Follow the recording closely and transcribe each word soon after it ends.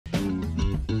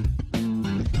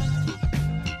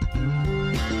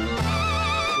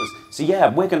So yeah,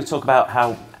 we're going to talk about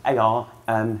how AR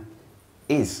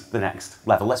is the next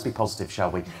level. Let's be positive,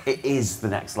 shall we? It is the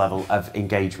next level of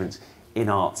engagement in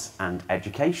arts and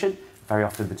education. Very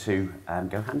often the two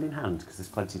go hand in hand because there's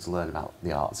plenty to learn about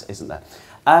the arts, isn't there?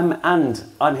 And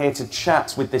I'm here to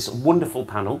chat with this wonderful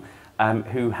panel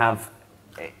who have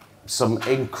some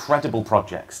incredible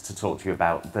projects to talk to you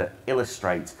about that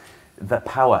illustrate the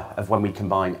power of when we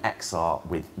combine XR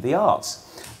with the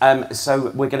arts. So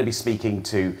we're going to be speaking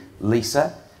to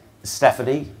Lisa,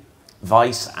 Stefanie,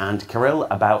 Weis and Kirill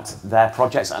about their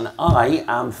projects, and I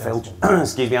am Phil.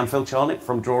 Excuse me, I'm Phil Charnock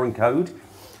from Draw and Code,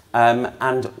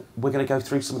 and we're going to go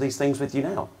through some of these things with you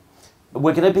now.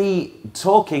 We're going to be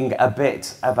talking a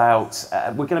bit about.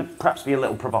 We're going to perhaps be a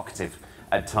little provocative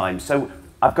at times. So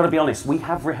I've got to be honest. We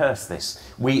have rehearsed this.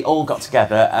 We all got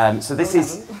together. So this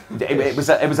is. It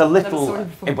was a little.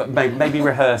 Maybe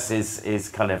rehearse is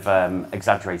kind of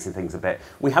exaggerating things a bit.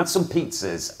 We had some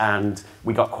pizzas and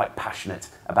we got quite passionate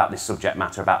about this subject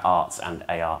matter about arts and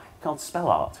AR. You can't spell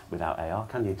art without AR,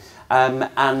 can you?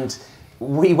 And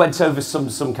we went over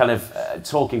some kind of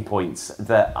talking points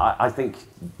that I think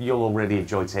you'll all really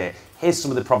enjoy to hear. Here's some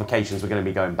of the provocations we're going to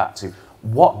be going back to.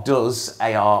 What does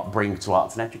AR bring to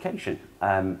arts and education?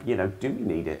 You know, do we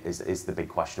need it is the big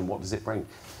question. What does it bring?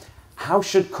 How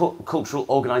should cultural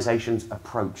organisations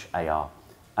approach AR?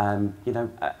 You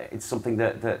know, it's something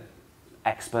that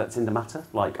experts in the matter,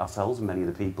 like ourselves and many of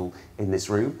the people in this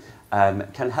room,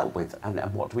 can help with. And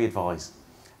what do we advise?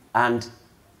 And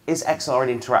is XR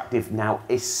and interactive now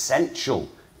essential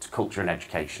to culture and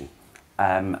education?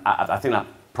 I think that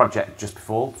project just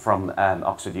before from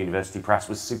Oxford University Press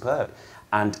was superb.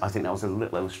 And I think that was a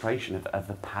little illustration of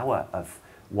the power of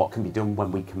what can be done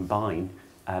when we combine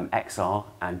XR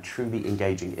and truly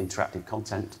engaging interactive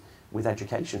content with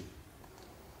education.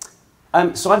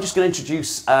 So I'm just going to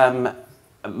introduce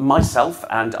myself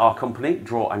and our company,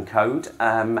 Draw and Code.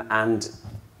 And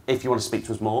if you want to speak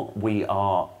to us more, we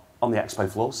are on the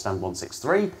expo floor, stand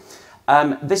 163.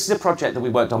 This is a project that we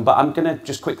worked on, but I'm going to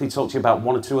just quickly talk to you about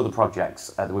one or two other projects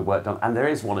that we worked on, and there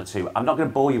is one or two. I'm not going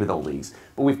to bore you with all these,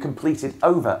 but we've completed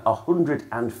over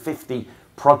 150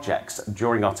 projects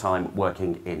during our time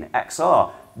working in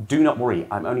XR. Do not worry,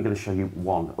 I'm only going to show you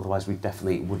one, otherwise we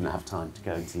definitely wouldn't have time to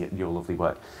go into your lovely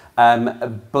work.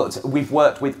 But we've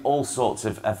worked with all sorts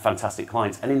of fantastic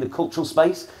clients, and in the cultural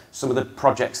space, some of the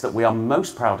projects that we are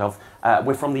most proud of,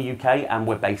 we're from the UK and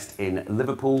we're based in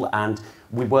Liverpool, and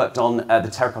we worked on the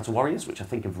Terracotta Warriors, which I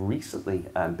think have recently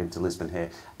been to Lisbon here,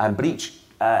 but each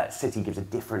city gives a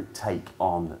different take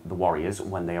on the Warriors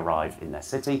when they arrive in their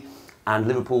city. And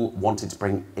Liverpool wanted to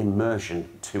bring immersion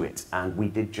to it, and we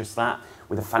did just that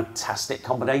with a fantastic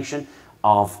combination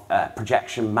of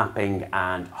projection mapping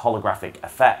and holographic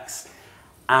effects.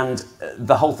 And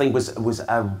the whole thing was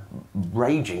a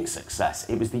raging success.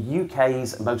 It was the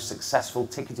UK's most successful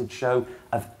ticketed show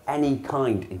of any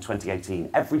kind in 2018.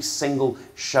 Every single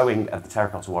showing of the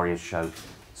Terracotta Warriors show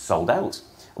sold out.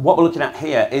 What we're looking at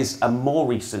here is a more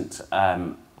recent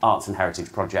arts and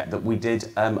heritage project that we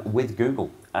did with Google.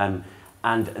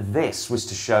 And this was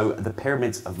to show the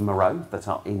pyramids of Meroe that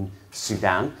are in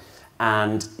Sudan.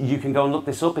 And you can go and look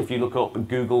this up if you look up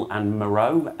Google and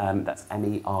Meroe, that's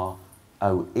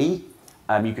M-E-R-O-E.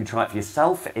 You can try it for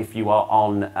yourself. If you are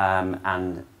on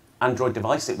an Android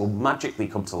device, it will magically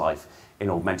come to life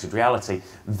in augmented reality.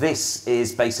 This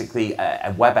is basically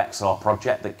a WebXR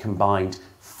project that combined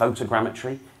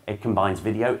photogrammetry, it combines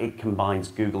video, it combines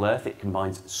Google Earth, it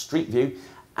combines Street View,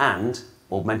 and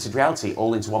augmented reality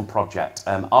all into one project.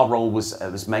 Our role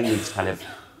was mainly to kind of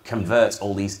convert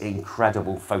all these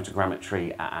incredible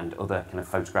photogrammetry and other kind of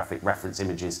photographic reference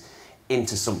images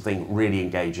into something really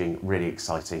engaging, really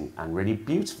exciting, and really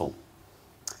beautiful.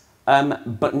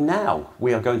 But now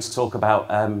we are going to talk about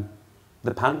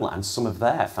the panel and some of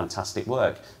their fantastic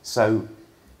work. So,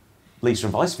 Lisa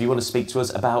and Weis, if you want to speak to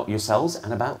us about yourselves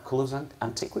and about colours and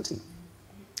antiquity.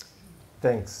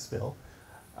 Thanks, Phil.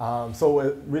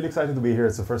 So really excited to be here.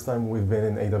 It's the first time we've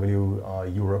been in AW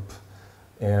Europe.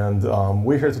 And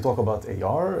we're here to talk about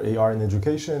AR in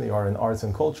education, AR in arts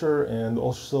and culture, and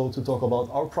also to talk about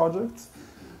our project.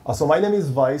 So my name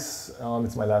is Weis.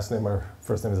 It's my last name. My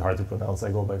first name is hard to pronounce.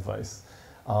 I go by Weis.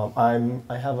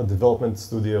 I have a development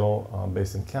studio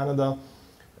based in Canada,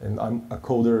 and I'm a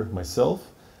coder myself.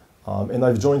 And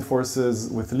I've joined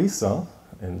forces with Lisa,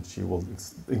 and she will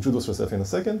introduce herself in a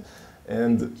second.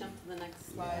 And jump to the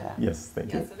next slide. Yes,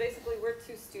 thank you. So basically we're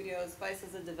two studios. Weis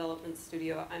is a development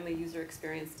studio. I'm a user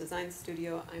experience design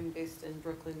studio. I'm based in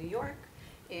Brooklyn, New York.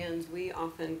 And we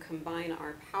often combine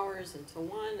our powers into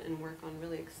one and work on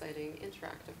really exciting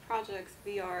interactive projects,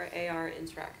 VR, AR,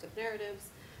 interactive narratives.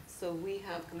 So we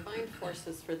have combined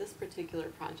forces for this particular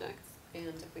project. And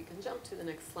if we can jump to the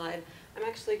next slide, I'm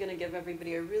actually going to give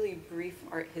everybody a really brief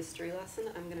art history lesson.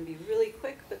 I'm going to be really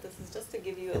quick, but this is just to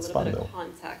give you a little bit of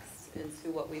context into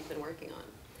what we've been working on.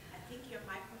 I think your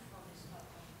microphone is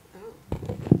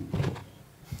not on.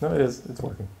 Oh. No, it is. It's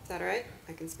working. Is that all right?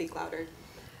 I can speak louder.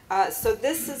 So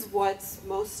this is what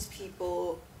most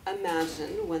people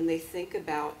imagine when they think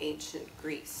about ancient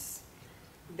Greece.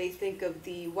 They think of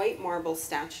the white marble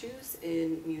statues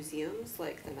in museums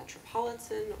like the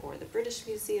Metropolitan or the British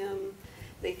Museum.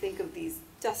 They think of these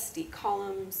dusty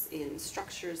columns in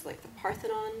structures like the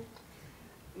Parthenon.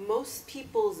 Most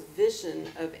people's vision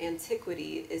of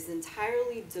antiquity is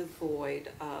entirely devoid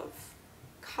of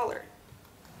color.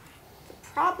 The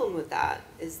problem with that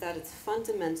is that it's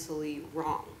fundamentally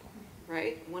wrong,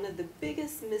 right? One of the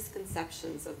biggest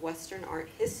misconceptions of Western art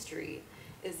history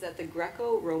is that the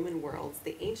Greco-Roman world,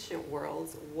 the ancient world,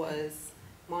 was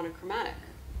monochromatic,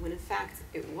 when in fact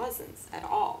it wasn't at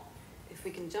all. If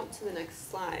we can jump to the next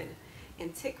slide,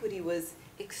 antiquity was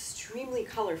extremely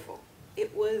colorful.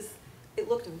 It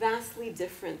looked vastly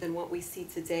different than what we see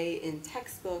today in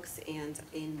textbooks and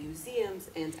in museums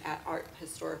and at art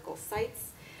historical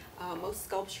sites. Most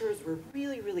sculptures were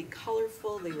really, really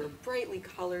colorful. They were brightly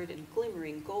colored in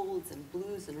glimmering golds and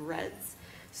blues and reds.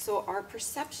 So our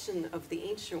perception of the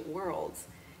ancient world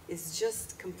is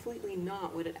just completely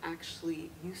not what it actually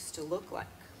used to look like.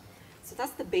 So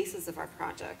that's the basis of our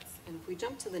project. And if we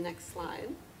jump to the next slide,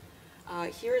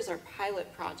 here is our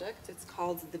pilot project. It's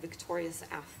called The Victorious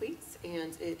Athletes,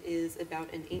 and it is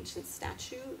about an ancient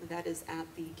statue that is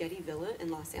at the Getty Villa in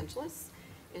Los Angeles.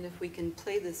 And if we can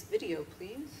play this video,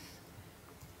 please.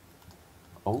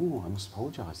 Oh, I must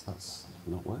apologise. That's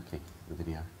not working, the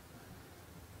video.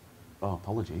 Oh,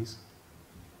 apologies.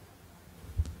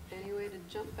 Any way to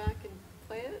jump back and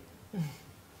play it?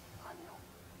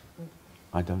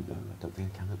 I don't know. I don't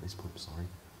think I can at this point. Sorry.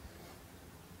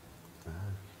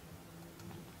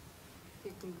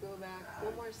 You can go back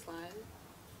one more slide.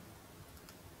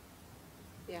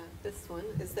 Yeah, this one.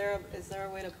 Is there a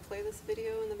way to play this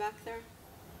video in the back there?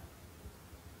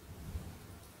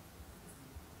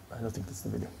 I don't think that's the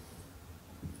video.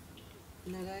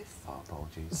 No dice? Oh,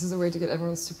 apologies. This is a way to get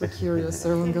everyone super curious,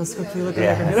 so everyone goes quickly look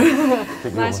Yeah. at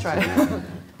it. Nice try.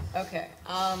 Okay,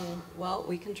 well,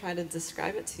 we can try to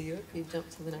describe it to you if you jump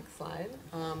to the next slide.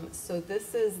 So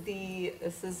this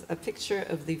is a picture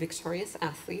of the victorious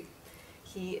athlete.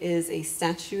 He is a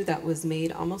statue that was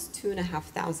made almost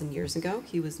 2,500 years ago.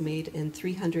 He was made in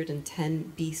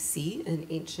 310 BC in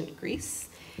ancient Greece.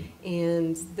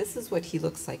 And this is what he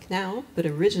looks like now, but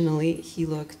originally he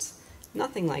looked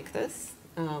nothing like this.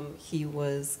 He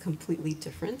was completely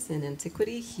different in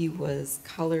antiquity. He was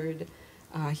colored,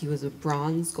 he was a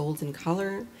bronze golden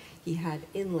color. He had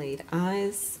inlaid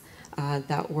eyes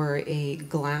that were a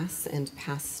glass and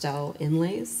pastel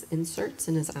inlays, inserts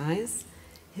in his eyes.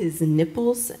 His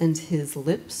nipples and his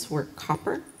lips were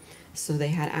copper, so they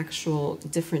had actual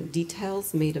different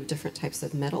details made of different types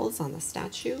of metals on the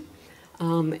statue.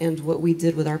 And what we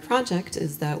did with our project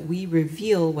is that we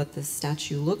reveal what this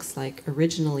statue looks like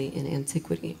originally in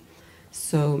antiquity.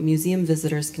 So museum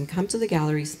visitors can come to the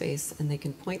gallery space and they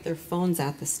can point their phones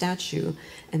at the statue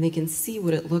and they can see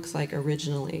what it looks like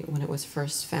originally when it was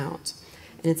first found.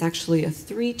 And it's actually a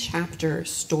 3-chapter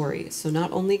story. So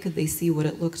not only could they see what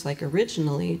it looked like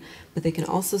originally, but they can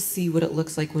also see what it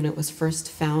looks like when it was first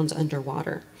found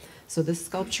underwater. So this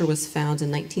sculpture was found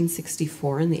in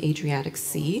 1964 in the Adriatic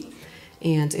Sea.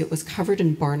 And it was covered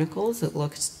in barnacles. It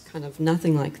looked kind of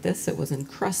nothing like this. It was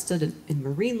encrusted in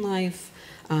marine life,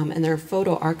 and there are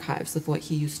photo archives of what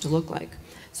he used to look like.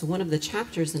 So one of the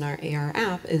chapters in our AR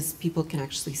app is people can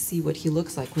actually see what he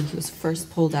looks like when he was first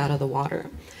pulled out of the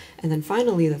water. And then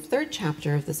finally, the 3rd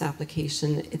chapter of this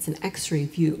application, it's an X-ray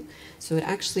view. So it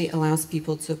actually allows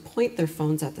people to point their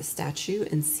phones at the statue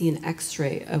and see an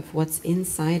X-ray of what's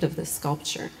inside of the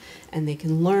sculpture. And they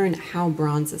can learn how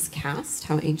bronze is cast,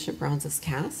 how ancient bronze is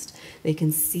cast. They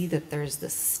can see that there's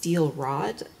this steel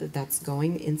rod that's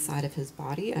going inside of his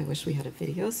body. I wish we had a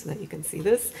video so that you can see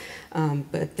this.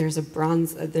 But there's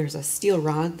a steel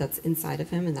rod that's inside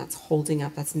of him, and that's holding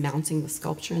up, that's mounting the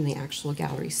sculpture in the actual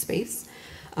gallery space.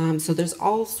 So there's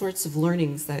all sorts of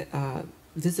learnings that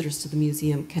visitors to the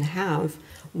museum can have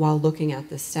while looking at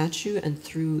this statue and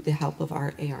through the help of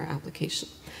our AR application.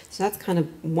 So that's kind of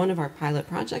one of our pilot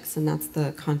projects, and that's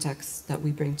the context that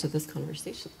we bring to this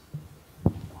conversation.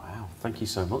 Wow, thank you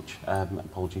so much.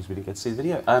 Apologies we didn't get to see the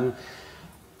video.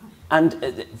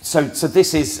 So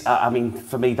this is, I mean,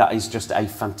 for me, that is just a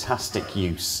fantastic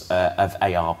use of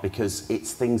AR because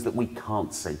it's things that we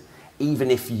can't see.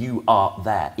 even if you are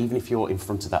there, even if you're in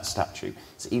front of that statue,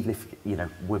 so even if, you know,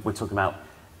 we're talking about,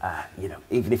 you know,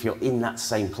 even if you're in that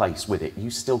same place with it, you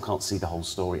still can't see the whole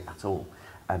story at all.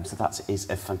 So that is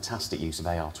a fantastic use of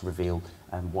AR to reveal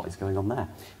what is going on there.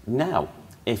 Now,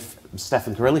 if Steph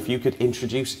and Kirill, if you could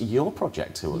introduce your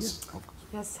project to us.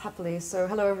 Yes, happily. So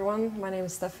hello everyone, my name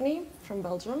is Stefanie from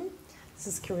Belgium. This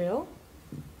is Kirill.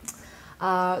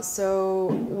 So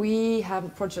we have a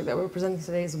project that we're presenting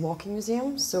today is a walking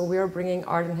museum. So we are bringing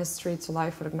art and history to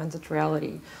life with augmented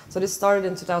reality. So this started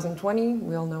in 2020.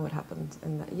 We all know what happened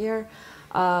in that year.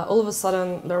 All of a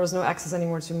sudden, there was no access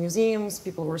anymore to museums.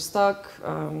 People were stuck,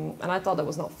 and I thought that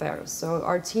was not fair. So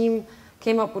our team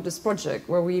came up with this project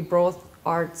where we brought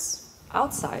arts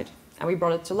outside and we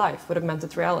brought it to life with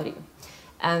augmented reality.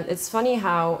 And it's funny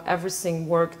how everything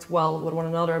worked well with one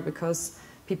another because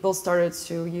people started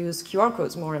to use QR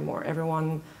codes more and more.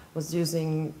 Everyone was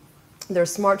using their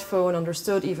smartphone,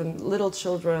 understood, even little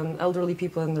children, elderly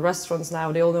people in the restaurants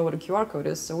now, they all know what a QR code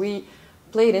is. So we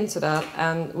played into that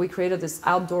and we created this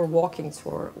outdoor walking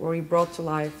tour where we brought to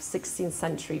life 16th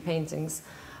century paintings,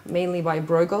 mainly by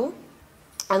Regel.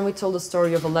 And we told the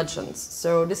story of a legend.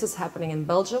 So this is happening in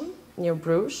Belgium, near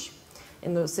Bruges,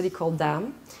 in the city called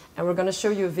Dam. And we're going to show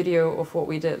you a video of what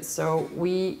we did. So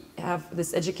we have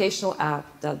this educational app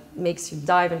that makes you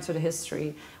dive into the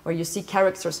history, where you see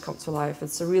characters come to life.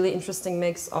 It's a really interesting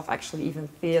mix of actually even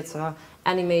theater,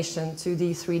 animation,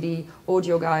 2D, 3D,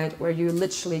 audio guide, where you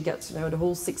literally get to know the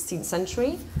whole 16th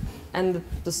century. And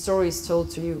the story is told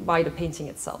to you by the painting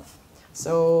itself.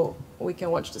 So we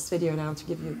can watch this video now to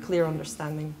give you a clear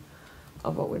understanding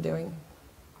of what we're doing.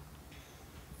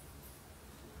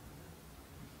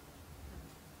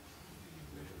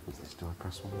 Do I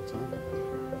press one more time?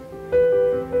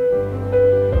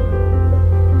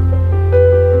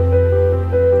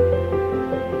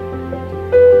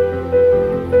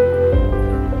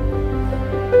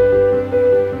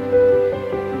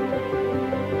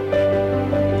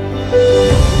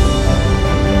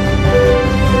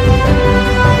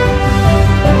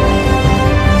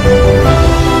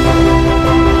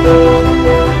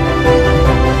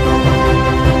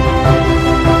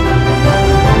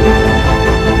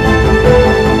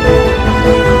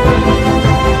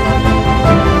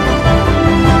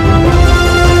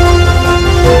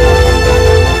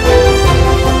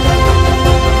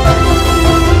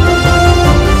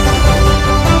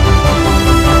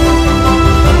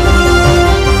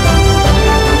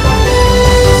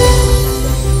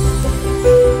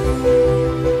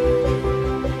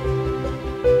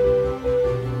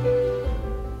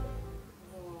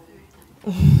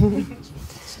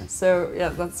 So yeah,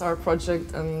 that's our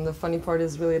project, and the funny part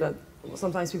is really that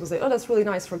sometimes people say, oh, that's really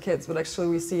nice for kids, but actually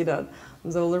we see that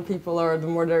the older people are, the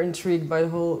more they're intrigued by the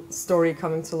whole story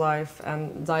coming to life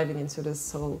and diving into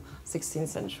this whole 16th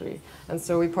century. And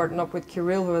so we partnered up with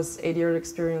Kirill, who has 8-year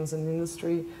experience in the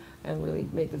industry, and really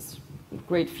made this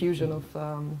great fusion of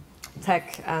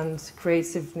tech and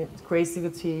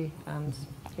creativity, and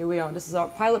here we are. This is our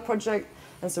pilot project,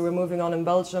 and so we're moving on in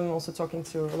Belgium, also talking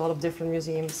to a lot of different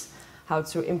museums, how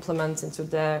to implement into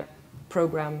their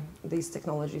program these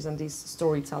technologies and these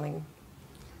storytelling.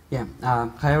 Yeah,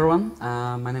 hi everyone,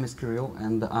 my name is Kirill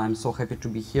and I'm so happy to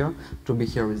be here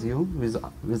with you,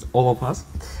 with all of us.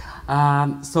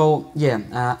 I'm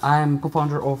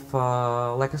co-founder of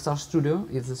LikeXR Studio.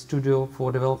 It's a studio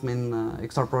for developing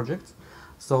XR projects.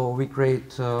 So we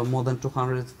create more than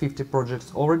 250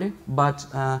 projects already, but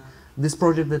this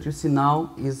project that you see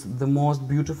now is the most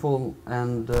beautiful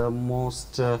and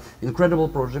most incredible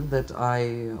project that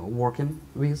I working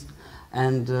with,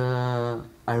 and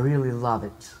I really love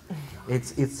it.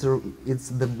 It's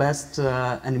the best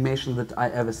animation that I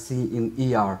ever see in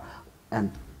ER,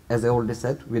 and as I already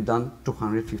said, we've done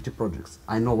 250 projects.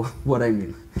 I know what I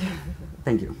mean.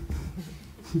 Thank you.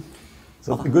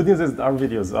 So the good news is our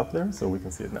video is up there, so we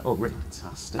can see it now. Oh, great.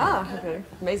 Fantastic. Ah, okay,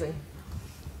 amazing.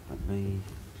 Let me...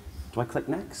 Do I click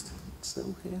next? It's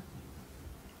still here?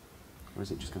 Or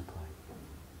is it just going to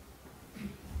play?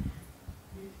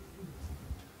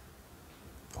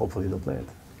 Hopefully they'll play it.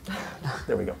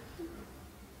 There we go.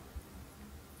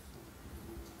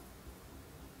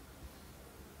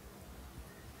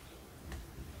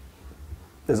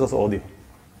 There's also audio.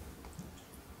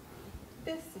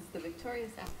 This is the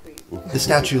victorious athlete. The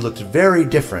statue looked very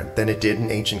different than it did in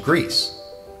ancient Greece.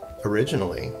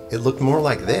 Originally, it looked more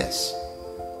like this.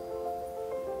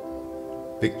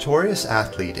 Victorious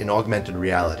Athlete in Augmented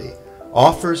Reality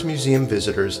offers museum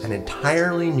visitors an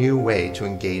entirely new way to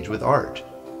engage with art.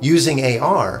 Using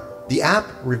AR, the app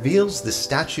reveals the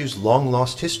statue's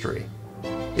long-lost history.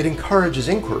 It encourages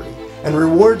inquiry and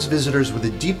rewards visitors with a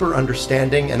deeper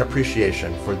understanding and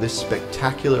appreciation for this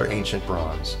spectacular ancient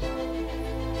bronze.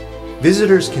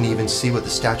 Visitors can even see what the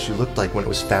statue looked like when it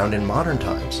was found in modern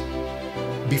times.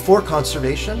 Before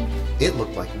conservation, it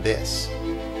looked like this.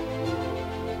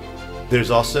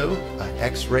 There's also an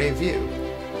X-ray view.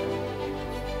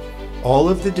 All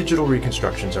of the digital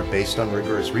reconstructions are based on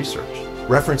rigorous research,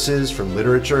 references from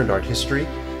literature and art history,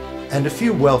 and a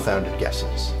few well-founded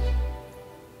guesses.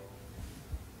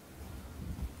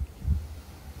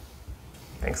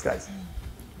 Thanks, guys.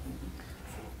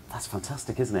 That's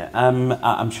fantastic, isn't it?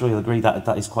 I'm sure you'll agree that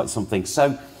that is quite something.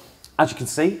 So, as you can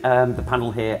see, the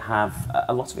panel here have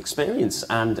a lot of experience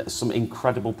and some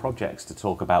incredible projects to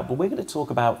talk about. But we're going to talk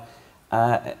about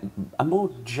a more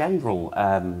general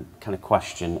kind of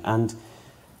question. And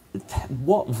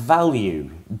what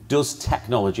value does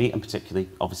technology, and particularly,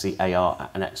 obviously, AR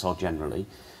and XR generally,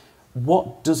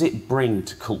 what does it bring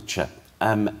to culture?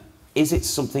 Is it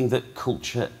something that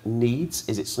culture needs?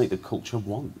 Is it something that culture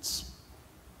wants?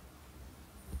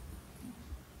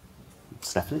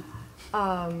 Stefanie?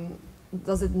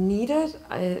 Does it need it?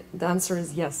 The answer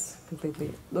is yes,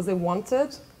 completely. Does it want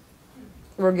it?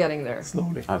 We're getting there.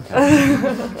 Slowly. Okay.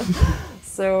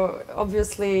 So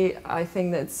obviously, I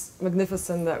think that it's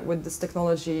magnificent that with this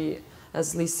technology,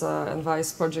 as Lisa and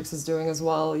Weis projects is doing as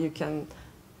well, you can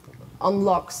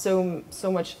unlock so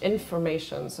much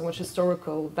information, so much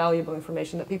historical, valuable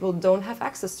information that people don't have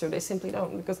access to. They simply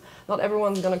don't, because not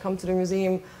everyone's going to come to the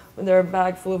museum with their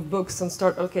bag full of books and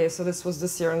start, okay, so this was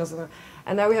this year and this.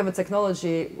 And now we have a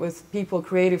technology with people,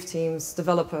 creative teams,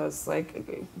 developers, like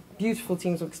beautiful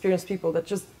teams of experienced people that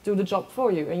just do the job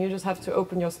for you. And you just have to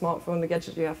open your smartphone, the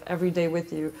gadget you have every day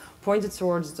with you, point it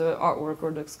towards the artwork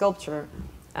or the sculpture,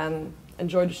 and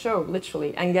enjoy the show,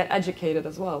 literally, and get educated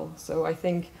as well. So I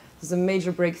think there's a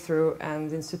major breakthrough,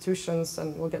 and institutions,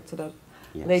 and we'll get to that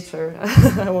later,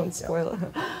 I won't spoil it,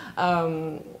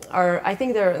 I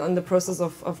think they're in the process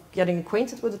of getting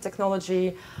acquainted with the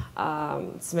technology.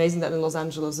 It's amazing that in Los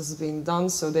Angeles this is being done,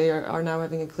 so they are now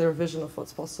having a clear vision of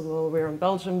what's possible. We're in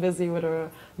Belgium busy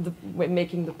with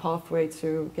making the pathway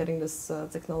to getting this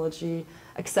technology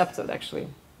accepted, actually,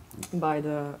 by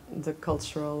the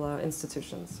cultural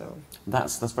institutions. So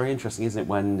That's very interesting, isn't it?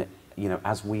 When, you know,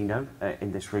 as we know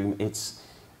in this room, it's,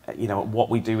 you know, what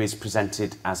we do is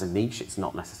presented as a niche. It's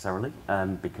not necessarily,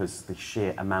 because the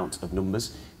sheer amount of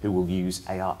numbers who will use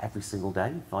AR every single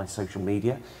day via social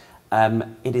media,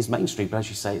 it is mainstream. But as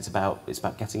you say, it's about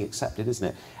getting accepted,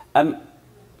 isn't it?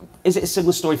 Is it a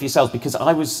similar story for yourselves? Because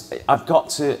I've got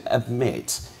to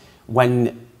admit,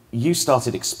 when you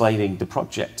started explaining the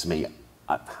project to me,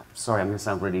 sorry, I'm going to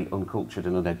sound really uncultured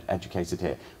and uneducated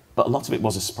here, but a lot of it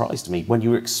was a surprise to me when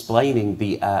you were explaining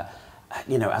the,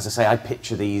 you know, as I say, I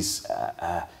picture these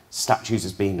statues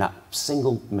as being that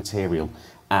single material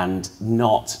and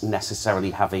not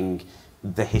necessarily having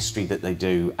the history that they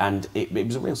do, and it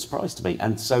was a real surprise to me.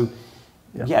 And so,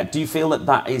 yeah, do you feel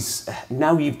that is,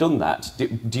 now you've done that,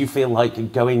 do you feel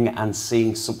like going and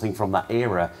seeing something from that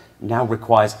era now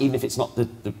requires, even if it's not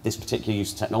this particular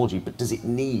use of technology, but does it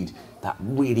need that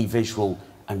really visual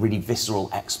and really visceral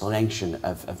explanation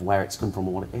of where it's come from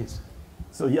and what it is?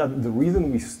 So yeah, the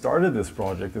reason we started this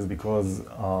project is because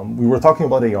we were talking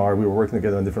about AR, we were working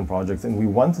together on different projects, and we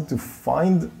wanted to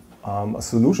find a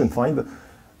solution, find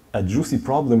a juicy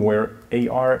problem where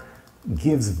AR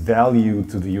gives value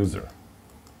to the user.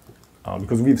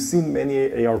 Because we've seen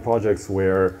many AR projects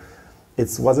where it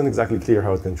wasn't exactly clear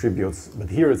how it contributes, but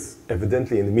here it's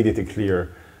evidently and immediately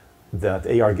clear that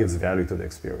AR gives value to the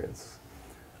experience.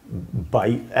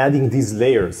 By adding these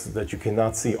layers that you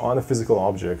cannot see on a physical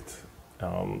object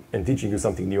and teaching you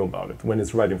something new about it when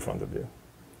it's right in front of you.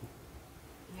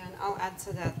 Yeah, and I'll add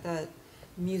to that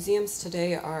museums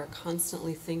today are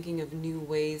constantly thinking of new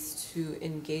ways to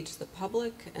engage the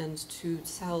public and to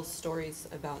tell stories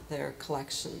about their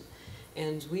collection.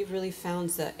 And we've really found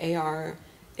that AR,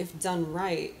 if done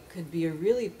right, could be a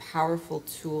really powerful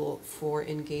tool for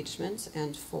engagement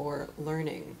and for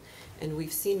learning. And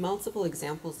we've seen multiple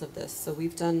examples of this. So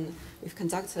we've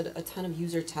conducted a ton of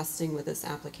user testing with this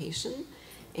application,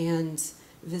 and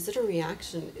visitor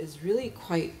reaction is really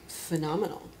quite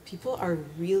phenomenal. People are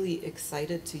really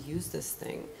excited to use this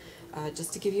thing.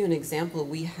 Just to give you an example,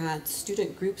 we had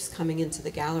student groups coming into the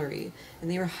gallery,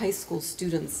 and they were high school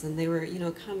students, and they were, you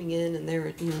know, coming in, and they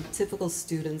were, you know, typical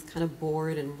students, kind of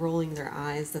bored and rolling their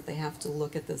eyes that they have to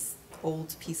look at this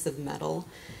old piece of metal.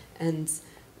 And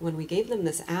when we gave them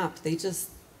this app, they just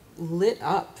lit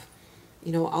up.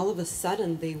 You know, all of a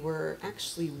sudden they were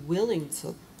actually willing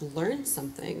to learn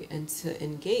something and to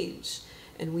engage.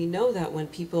 And we know that when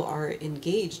people are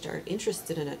engaged, are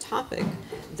interested in a topic,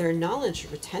 their knowledge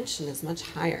retention is much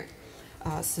higher.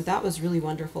 So that was really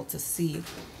wonderful to see.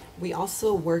 We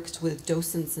also worked with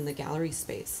docents in the gallery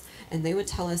space, and they would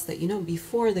tell us that, you know,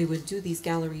 before they would do these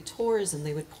gallery tours and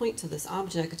they would point to this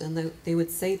object and they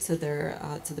would say to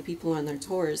the people on their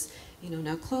tours, you know,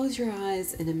 now close your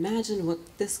eyes and imagine what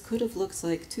this could have looked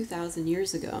like 2,000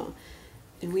 years ago.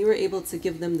 And we were able to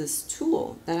give them this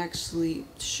tool that actually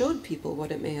showed people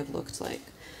what it may have looked like.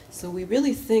 So we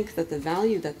really think that the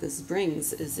value that this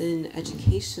brings is in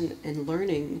education and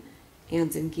learning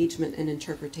and engagement and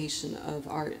interpretation of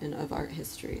art and of art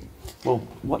history. Well,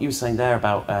 what you were saying there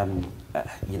about,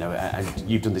 you know, and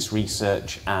you've done this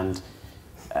research and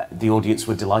the audience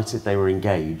were delighted, they were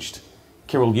engaged.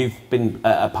 Kirill, you've been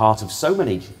a part of so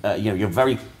many, you know, you're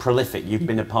very prolific, you've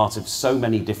been a part of so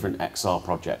many different XR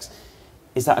projects.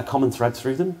 Is that a common thread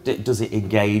through them? Does it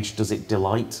engage, does it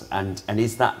delight? And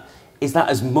is that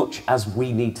as much as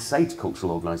we need to say to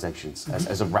cultural organisations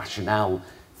as a rationale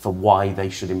for why they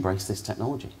should embrace this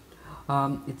technology?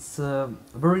 It's a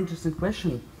very interesting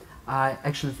question. I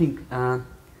actually think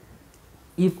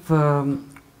if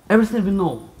everything we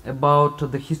know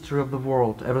about the history of the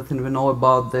world, everything we know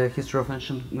about the history of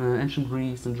ancient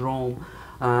Greece and Rome,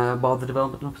 about the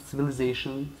development of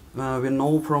civilization, we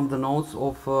know from the notes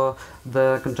of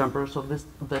the contemporaries of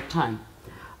that time.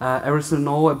 Everything we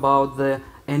know about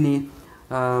any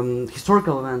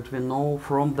historical event we know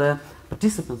from the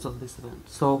participants of this event.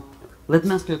 So let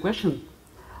me ask you a question.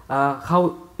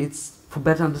 How it's for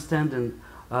better understanding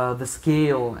the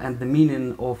scale and the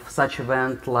meaning of such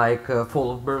event like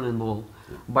Fall of Berlin Wall,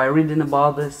 by reading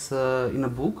about this in a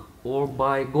book or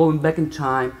by going back in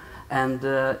time and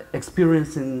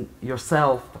experiencing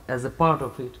yourself as a part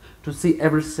of it, to see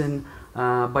everything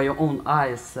by your own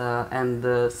eyes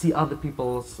and see other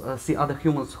people's, see other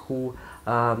humans who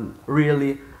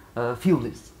really feel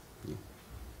this.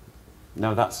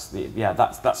 No, that's it.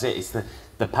 It's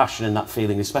the passion and that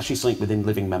feeling, especially something within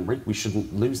living memory. We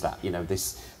shouldn't lose that. You know,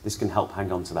 this can help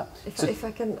hang on to that. If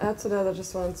I can add to that, I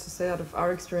just wanted to say, out of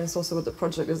our experience also with the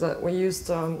project, is that we used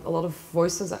a lot of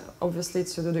voices, obviously,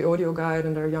 to do the audio guide,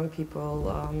 and there are young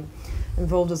people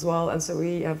involved as well, and so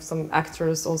we have some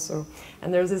actors also.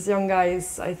 And there's this young guy,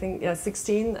 he's, I think,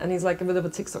 16, and he's like a bit of a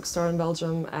TikTok star in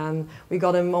Belgium, and we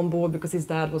got him on board because his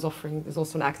dad was offering, he's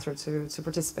also an actor, to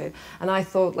participate. And I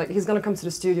thought, like, he's gonna come to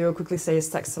the studio, quickly say his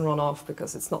text and run off,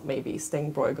 because it's not maybe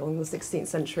Steenbroegel in the 16th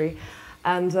century.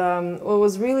 And what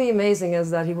was really amazing is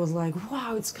that he was like,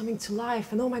 wow, it's coming to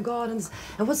life, and oh my God, and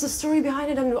what's the story behind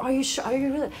it, and are you sure, are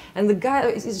you really? And the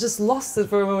guy, he's just lost it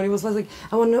for a moment. He was like,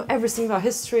 I want to know everything about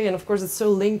history, and of course it's so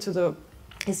linked to the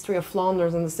history of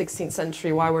Flanders in the 16th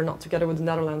century, why we're not together with the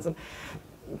Netherlands. And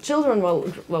children,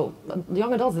 well,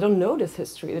 young adults, they don't know this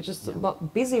history. They're just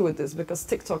not busy with this because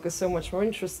TikTok is so much more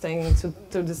interesting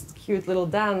to this cute little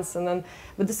dance. And then,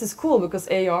 but this is cool because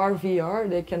AR, VR,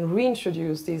 they can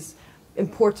reintroduce these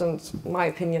important, in my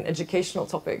opinion, educational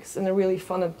topics in a really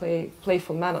fun and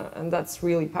playful manner, and that's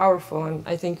really powerful. And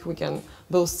I think we can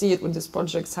both see it with these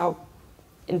projects how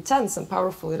intense and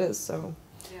powerful it is. So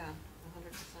yeah,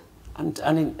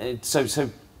 100%. So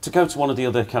to go to one of the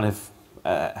other kind of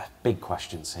big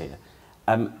questions here,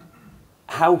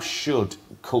 how should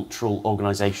cultural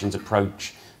organisations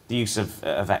approach the use of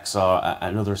XR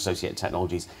and other associated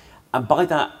technologies? And by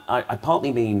that, I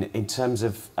partly mean in terms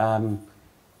of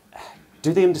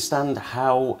do they understand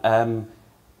how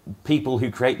people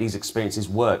who create these experiences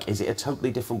work? Is it a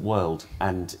totally different world?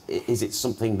 And is it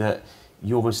something that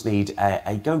you almost need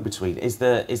a go-between? Is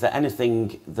there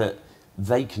anything that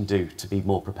they can do to be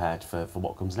more prepared for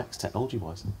what comes next,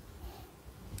 technology-wise?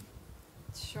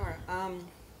 Sure. I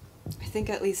think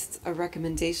at least a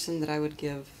recommendation that I would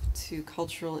give to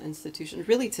cultural institutions,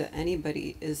 really to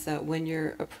anybody, is that when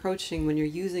you're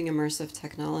using immersive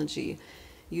technology,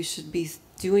 you should be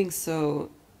doing so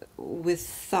with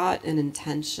thought and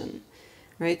intention,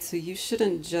 right? So you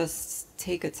shouldn't just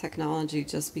take a technology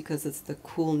just because it's the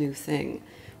cool new thing.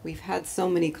 We've had so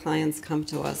many clients come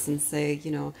to us and say,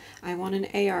 you know, I want an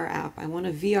AR app, I want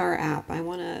a VR app, I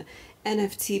want a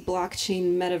NFT,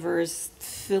 blockchain, metaverse,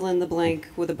 fill in the blank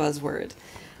with a buzzword.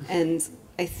 And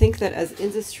I think that as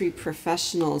industry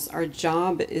professionals, our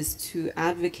job is to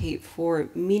advocate for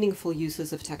meaningful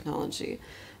uses of technology.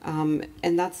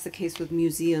 And that's the case with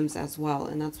museums as well,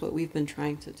 and that's what we've been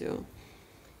trying to do.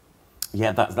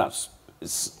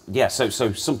 Yeah, so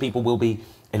some people will be,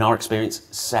 in our experience,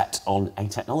 set on a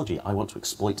technology. I want to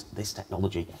exploit this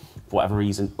technology for whatever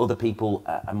reason. Other people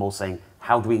are more saying,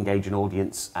 how do we engage an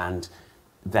audience, and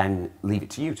then leave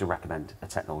it to you to recommend a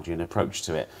technology and approach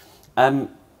to it.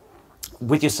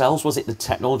 with yourselves, was it the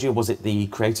technology or was it the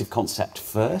creative concept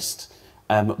first?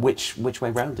 Which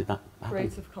way round did that happen?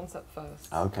 Creative concept first.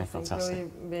 Oh, okay, I think fantastic.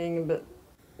 really being a bit,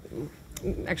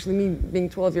 actually me being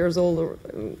 12 years old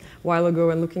a while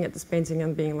ago and looking at this painting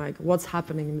and being like, what's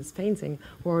happening in this painting?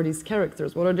 Who are these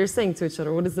characters? What are they saying to each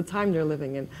other? What is the time they're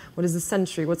living in? What is the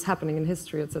century? What's happening in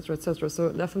history, etc., etc.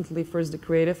 So definitely first the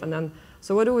creative, and then,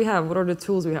 so what do we have? What are the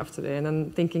tools we have today? And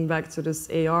then thinking back to this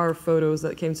AR photos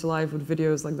that came to life with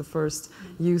videos, like the first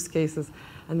use cases,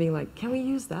 and being like, can we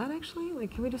use that actually?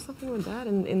 Like, can we do something with that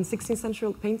in 16th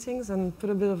century paintings and put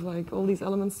a bit of like all these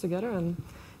elements together? And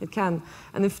it can.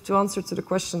 And if to answer to the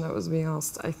question that was being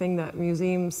asked, I think that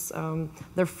museums,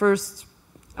 they're first,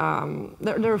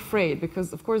 they're afraid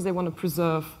because of course they want to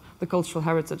preserve the cultural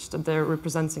heritage that they're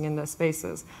representing in their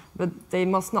spaces, but they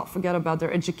must not forget about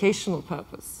their educational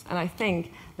purpose. And I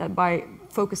think that by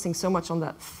focusing so much on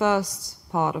that first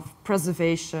part of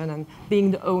preservation and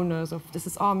being the owners of this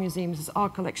is our museum, this is our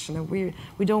collection, and we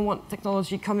don't want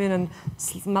technology come in and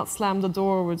slam the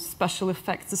door with special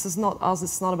effects. This is not us,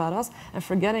 it's not about us, and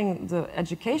forgetting the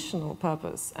educational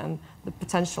purpose and the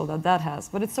potential that that has.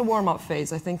 But it's a warm-up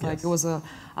phase. I think like it was a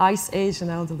ice age and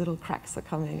now the little cracks are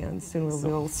coming and soon we'll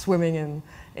be all swimming in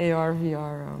AR,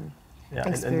 VR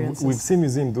experiences. And we've seen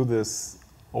museums do this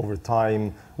over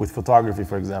time with photography,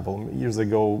 for example. Years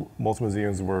ago, most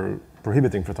museums were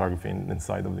prohibiting photography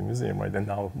inside of the museum, right? And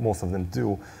now most of them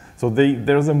do. So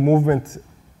there's a movement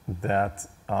that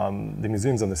the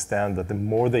museums understand that the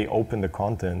more they open the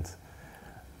content,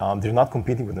 they're not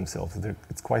competing with themselves.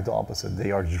 It's quite the opposite.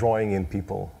 They are drawing in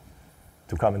people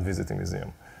to come and visit the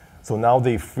museum. So now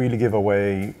they freely give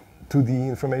away 2D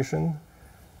information.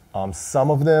 Some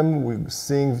of them, we're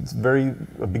seeing very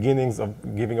beginnings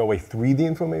of giving away 3D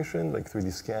information, like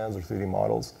 3D scans or 3D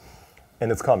models,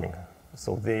 and it's coming.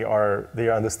 So they are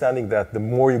understanding that the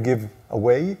more you give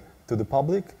away to the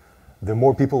public, the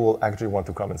more people will actually want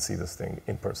to come and see this thing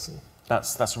in person.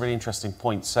 That's a really interesting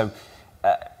point. So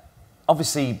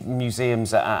obviously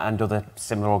museums and other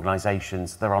similar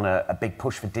organisations, they're on a big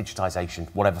push for digitisation,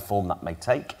 whatever form that may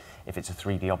take. If it's a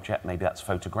 3D object, maybe that's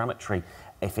photogrammetry.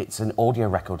 If it's an audio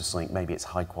record or something, maybe it's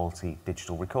high quality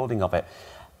digital recording of it.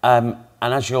 And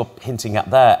as you're hinting at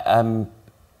there,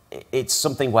 it's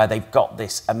something where they've got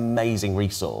this amazing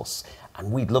resource,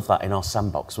 and we'd love that in our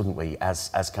sandbox, wouldn't we, as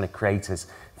kind of creators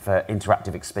for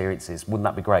interactive experiences. Wouldn't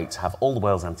that be great to have all the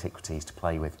world's antiquities to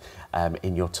play with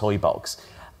in your toy box?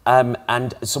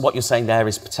 And so what you're saying there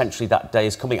is potentially that day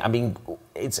is coming. I mean,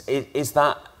 is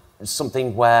that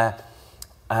something where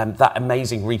that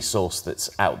amazing resource that's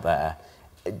out there,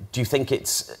 do you think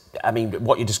it's, I mean,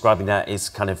 what you're describing there is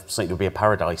kind of something that would be a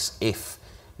paradise if,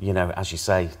 you know, as you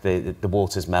say, the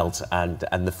waters melt and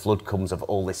the flood comes of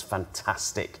all this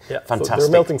fantastic so they're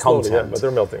melting content. Slowly, but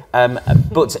they're melting.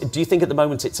 But do you think at the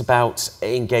moment it's about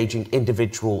engaging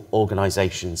individual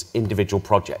organisations, individual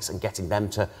projects, and getting them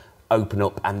to open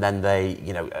up, and then they,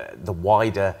 you know, the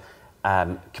wider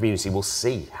community will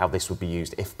see how this would be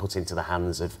used if put into the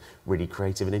hands of really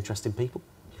creative and interesting people?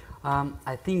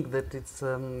 I think that it's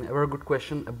a very good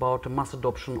question about mass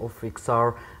adoption of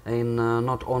XR in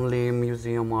not only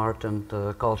museum art and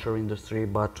culture industry,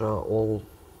 but all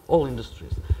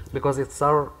industries, because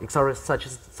XR is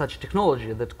such a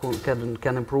technology that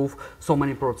can improve so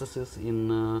many processes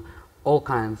in all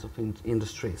kinds of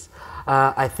industries.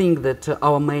 I think that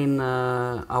our main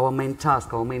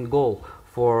task, our main goal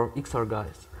for XR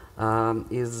guys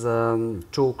is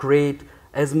to create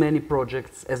as many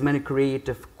projects, as many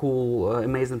creative, cool,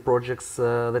 amazing projects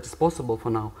that is possible for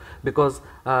now, because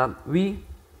we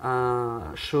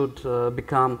should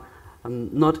become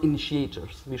not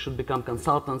initiators, we should become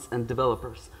consultants and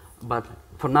developers. But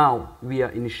for now, we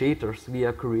are initiators, we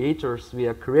are creators, we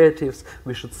are creatives.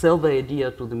 We should sell the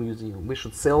idea to the museum. We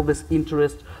should sell this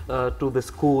interest to the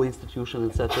school, institution,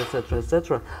 etc., etc.,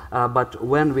 etc. But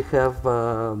when we have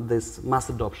this mass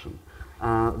adoption,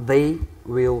 they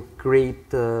will create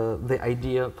the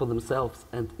idea for themselves,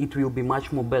 and it will be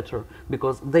much more better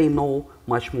because they know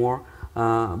much more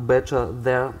better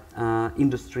their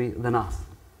industry than us.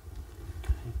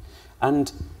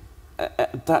 And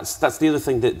that's the other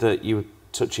thing that you were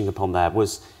touching upon there,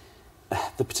 was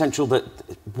the potential that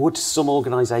would some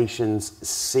organisations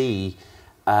see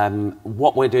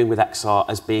what we're doing with XR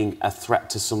as being a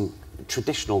threat to some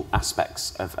traditional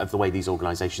aspects of the way these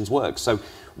organisations work. So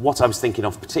what I was thinking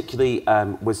of particularly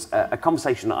was a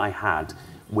conversation that I had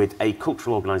with a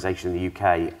cultural organisation in the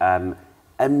UK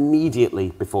immediately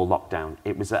before lockdown.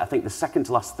 It was, I think, the second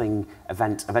to last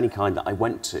event of any kind that I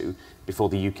went to before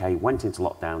the UK went into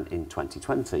lockdown in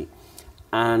 2020.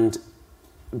 And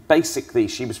basically,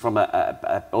 she was from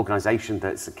an organisation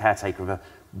that's a caretaker of a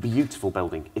beautiful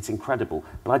building. It's incredible,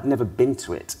 but I'd never been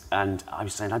to it, and I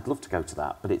was saying I'd love to go to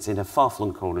that, but it's in a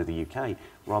far-flung corner of the UK,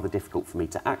 rather difficult for me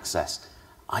to access.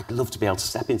 I'd love to be able to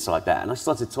step inside there. And I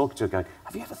started talking to her going,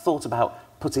 have you ever thought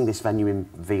about putting this venue in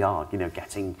VR, you know,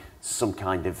 getting some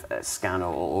kind of scan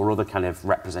or other kind of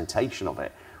representation of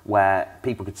it where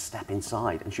people could step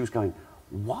inside? And she was going,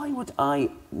 why would I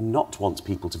not want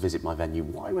people to visit my venue?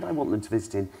 Why would I want them to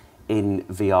visit in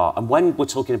VR? And when we're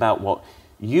talking about what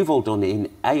you've all done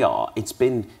in AR, it's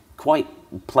been quite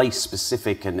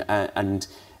place-specific and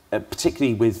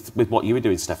particularly with what you were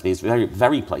doing, Stefanie, is very,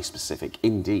 very place-specific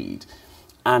indeed.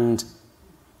 And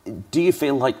do you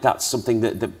feel like that's something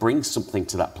that brings something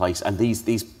to that place? And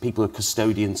these people are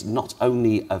custodians not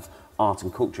only of art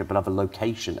and culture, but of a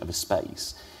location, of a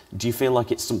space. Do you feel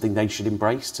like it's something they should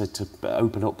embrace to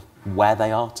open up where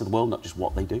they are to the world, not just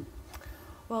what they do?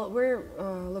 Well, we're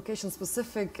location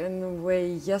specific in a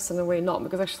way yes, in a way not,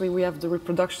 because actually we have the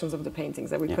reproductions of the paintings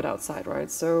that we put outside, right?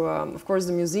 So of course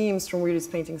the museums from where these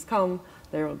paintings come,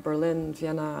 they're Berlin,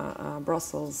 Vienna,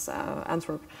 Brussels,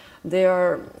 Antwerp.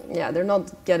 They're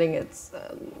not getting it,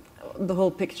 the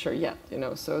whole picture yet, you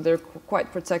know, so they're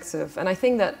quite protective. And I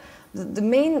think that the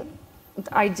main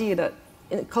idea that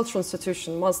a cultural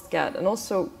institution must get, and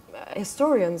also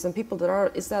historians and people that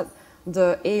are, is that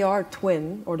the AR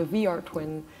twin or the VR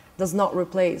twin does not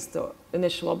replace the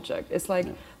initial object. It's like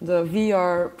the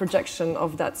VR projection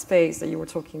of that space that you were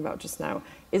talking about just now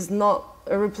is not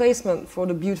a replacement for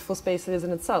the beautiful space it is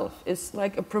in itself. It's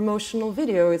like a promotional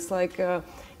video. It's like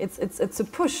it's a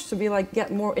push to be like,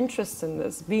 get more interest in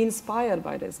this, be inspired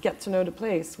by this, get to know the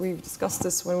place. We've discussed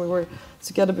this when we were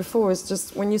together before. It's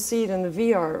just when you see it in the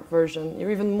VR version,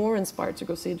 you're even more inspired to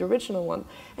go see the original one.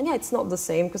 And yeah, it's not the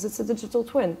same because it's a digital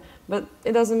twin, but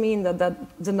it doesn't mean that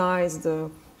that denies the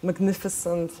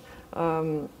magnificent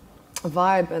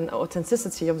vibe and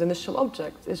authenticity of the initial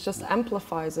object. It just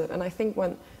amplifies it. And I think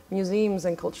when museums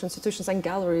and cultural institutions and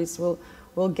galleries will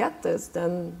get this,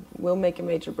 then we'll make a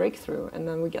major breakthrough, and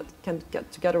then we can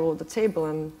get together all at the table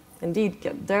and indeed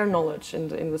get their knowledge in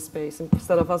the space,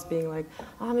 instead of us being like,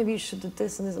 maybe you should do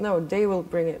this and this. No, they will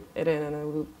bring it in, and it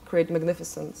will create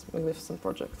magnificent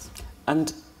projects.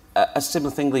 And a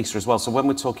similar thing, Lisa, as well. So when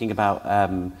we're talking about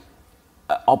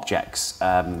objects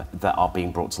that are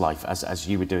being brought to life, as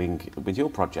you were doing with your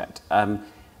project,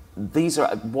 these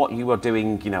are what you are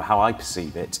doing, you know, how I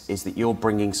perceive it, is that you're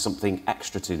bringing something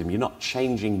extra to them. You're not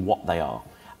changing what they are,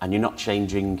 and you're not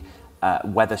changing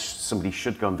whether somebody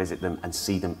should go and visit them and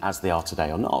see them as they are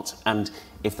today or not. And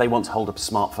if they want to hold up a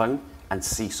smartphone and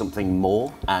see something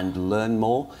more and learn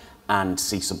more and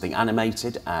see something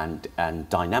animated and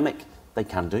dynamic, they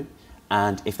can do.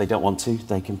 And if they don't want to,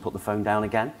 they can put the phone down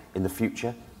again in the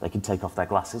future. They can take off their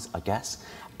glasses, I guess.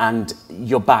 And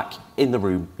you're back in the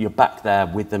room, you're back there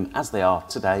with them as they are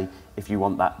today, if you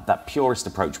want that purist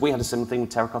approach. We had a similar thing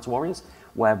with Terracotta Warriors,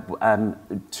 where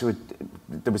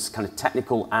there was kind of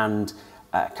technical and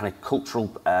kind of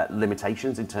cultural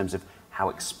limitations in terms of how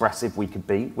expressive we could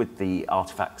be with the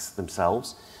artifacts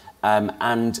themselves.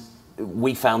 And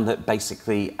we found that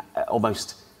basically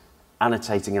almost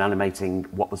annotating and animating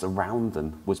what was around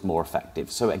them was more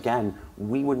effective. So again,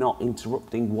 we were not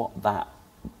interrupting what that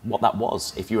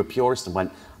was. If you're a purist and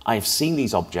went, I have seen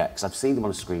these objects, I've seen them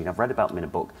on a screen, I've read about them in a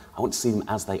book, I want to see them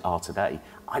as they are today.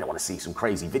 I don't want to see some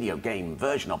crazy video game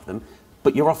version of them,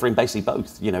 but you're offering basically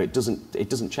both. You know, it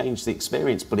doesn't change the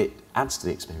experience, but it adds to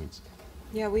the experience.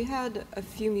 Yeah, we had a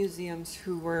few museums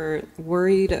who were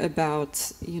worried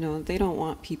about, you know, they don't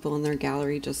want people in their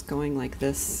gallery just going like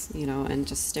this, you know, and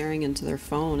just staring into their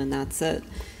phone and that's it.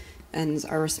 And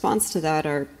our response to that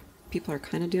are, people are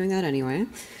kind of doing that anyway.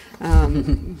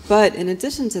 But in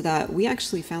addition to that, we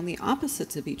actually found the opposite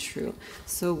to be true.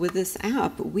 So with this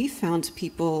app, we found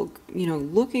people, you know,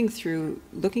 looking through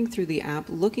the app,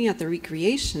 looking at the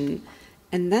recreation,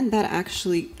 and then that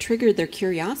actually triggered their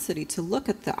curiosity to look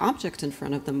at the object in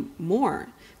front of them more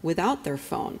without their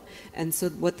phone. And so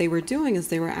what they were doing is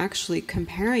they were actually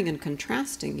comparing and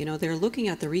contrasting. You know, they're looking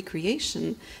at the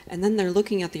recreation and then they're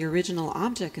looking at the original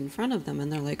object in front of them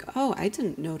and they're like, oh, I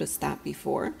didn't notice that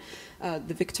before.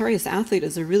 The victorious athlete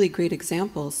is a really great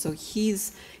example. So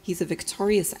he's a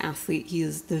victorious athlete. He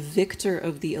is the victor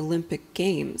of the Olympic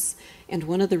Games. And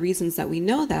one of the reasons that we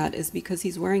know that is because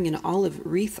he's wearing an olive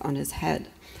wreath on his head.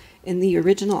 In the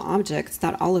original objects,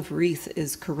 that olive wreath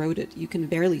is corroded. You can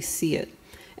barely see it.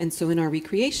 And so in our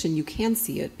recreation, you can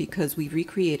see it because we've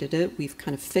recreated it, we've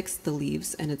kind of fixed the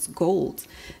leaves, and it's gold.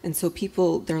 And so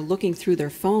they're looking through their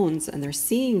phones and they're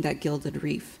seeing that gilded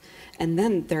wreath. And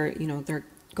then they're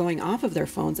going off of their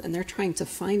phones and they're trying to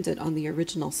find it on the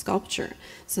original sculpture.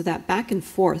 So that back and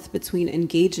forth between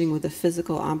engaging with a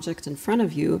physical object in front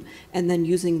of you and then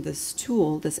using this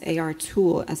tool, this AR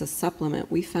tool as a supplement,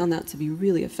 we found that to be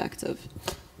really effective.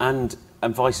 And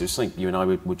Weis, something you and I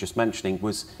were just mentioning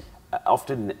was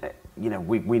often, you know,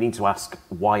 we need to ask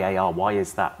why AR, why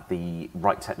is that the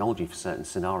right technology for certain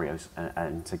scenarios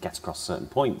and to get across certain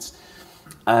points.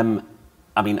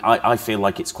 I mean, I feel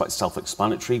like it's quite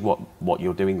self-explanatory what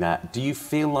you're doing there. Do you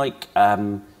feel like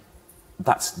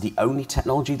that's the only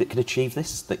technology that could achieve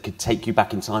this, that could take you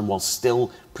back in time while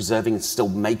still preserving and still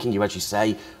making you, as you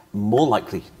say, more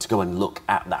likely to go and look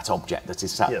at that object that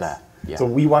is sat there? Yeah. So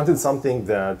we wanted something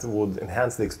that would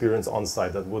enhance the experience on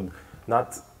site, that would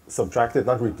not subtract it,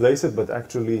 not replace it, but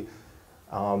actually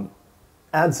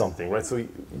add something, right? So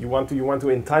you want to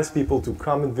entice people to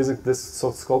come and visit this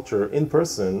sculpture in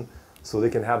person, so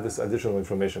they can have this additional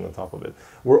information on top of it.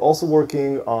 We're also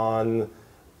working on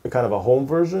a kind of a home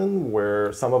version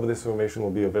where some of this information will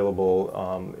be available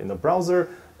in the browser.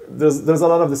 There's a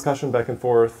lot of discussion back and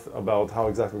forth about how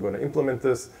exactly we're going to implement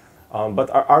this,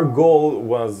 but our goal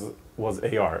was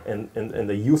AR and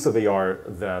the use of AR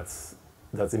that's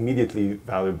immediately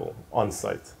valuable on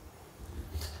site.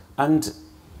 And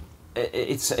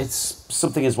it's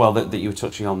something as well that you were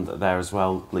touching on there as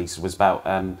well, Lisa, was about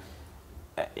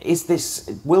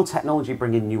will technology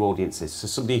bring in new audiences? So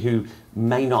somebody who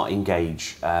may not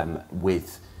engage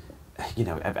with, you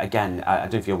know, again, I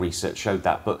don't know if your research showed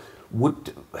that, but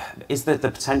is there the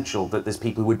potential that there's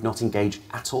people who would not engage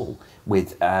at all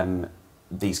with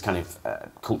these kind of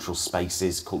cultural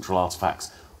spaces, cultural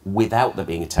artifacts, without there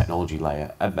being a technology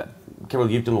layer? Kirill,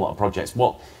 you've done a lot of projects.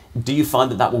 Do you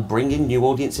find that will bring in new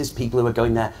audiences, people who are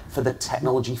going there for the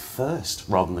technology first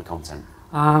rather than the content?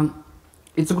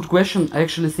 It's a good question. I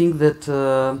actually think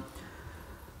that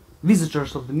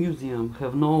visitors of the museum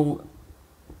have no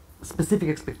specific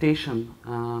expectation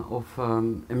of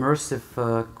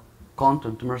immersive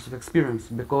content, immersive experience,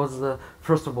 because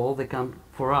first of all, they come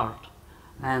for art.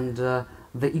 And the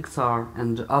XR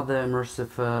and other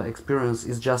immersive experience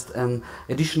is just an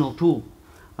additional tool,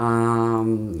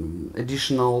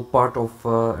 additional part of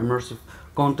immersive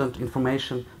content,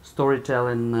 information,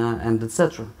 storytelling, and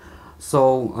etc.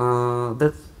 So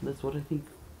that's what I think.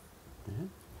 Mm-hmm.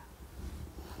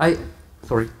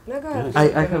 No, go ahead.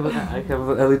 I have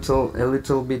a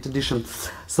little bit addition.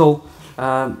 So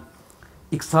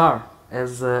XR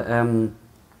as a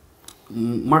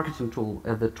marketing tool,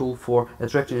 as a tool for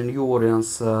attracting a new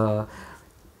audience,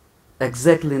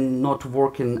 exactly not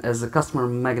working as a customer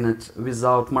magnet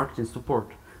without marketing support,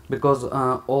 because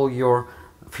all your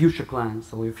future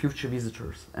clients, or your future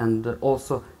visitors, and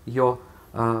also your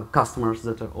customers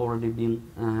that have already been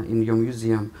in your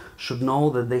museum should know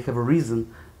that they have a reason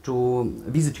to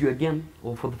visit you again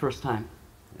or for the first time.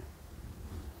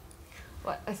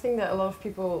 Well, I think that a lot of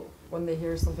people, when they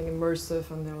hear something immersive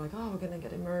and they're like, oh, we're going to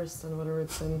get immersed, and whether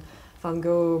it's in Van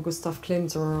Gogh, Gustav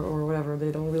Klimt, or whatever,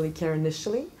 they don't really care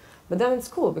initially. But then it's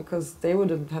cool because they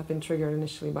wouldn't have been triggered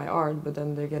initially by art, but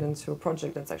then they get into a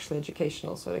project that's actually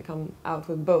educational, so they come out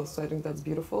with both. So I think that's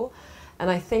beautiful. And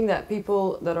I think that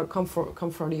people that come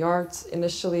for the art,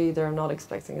 initially they're not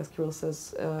expecting, as Kirill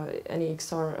says, any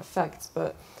XR effects.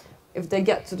 But if they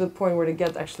get to the point where they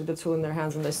get actually the tool in their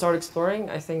hands and they start exploring,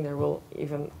 I think they will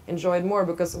even enjoy it more,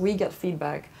 because we get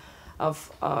feedback of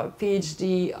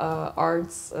PhD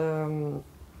arts,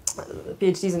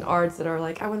 PhDs in arts that are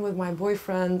like, I went with my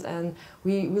boyfriend and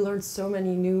we learned so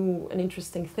many new and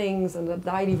interesting things, and that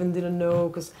I even didn't know.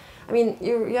 Because, I mean,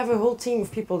 you have a whole team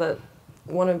of people that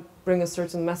want to bring a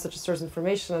certain message, a certain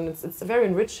information, and it's very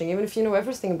enriching. Even if you know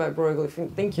everything about Bruegel, if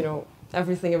you think you know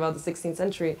everything about the 16th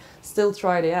century, still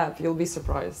try the app, you'll be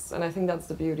surprised. And I think that's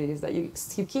the beauty, is that you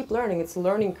keep learning. It's a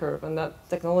learning curve, and that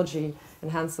technology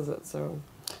enhances it. So.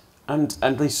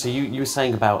 And Lisa, you were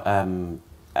saying about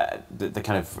the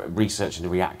kind of research and the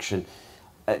reaction.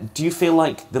 Do you feel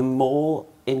like the more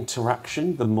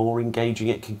interaction, the more engaging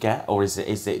it could get, or is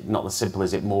it not as simple?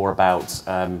 Is it more about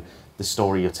the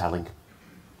story you're telling?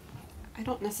 I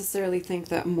don't necessarily think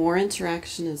that more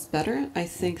interaction is better. I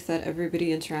think that everybody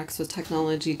interacts with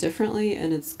technology differently,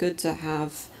 and it's good to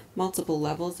have multiple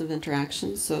levels of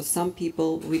interaction. So some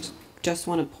people, we just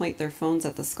want to point their phones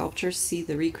at the sculpture, see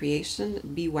the recreation,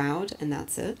 be wowed, and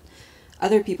that's it.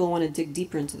 Other people want to dig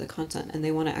deeper into the content, and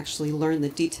they want to actually learn the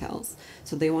details.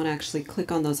 So they want to actually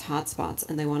click on those hotspots,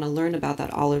 and they want to learn about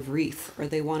that olive wreath, or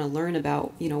they want to learn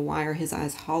about, you know, why are his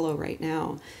eyes hollow right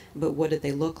now, but what did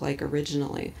they look like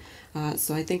originally?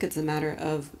 So I think it's a matter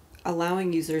of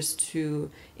allowing users to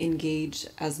engage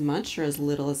as much or as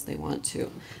little as they want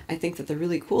to. I think that the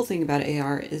really cool thing about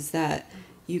AR is that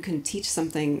you can teach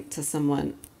something to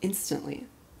someone instantly,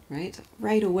 right?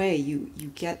 Right away, you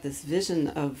get this vision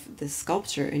of this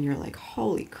sculpture and you're like,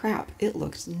 holy crap, it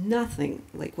looks nothing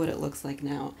like what it looks like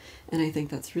now. And I think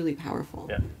that's really powerful.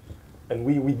 Yeah. And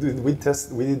we did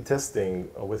testing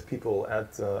with people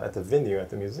at the venue, at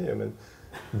the museum, and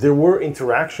there were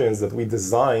interactions that we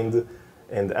designed,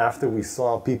 and after we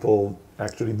saw people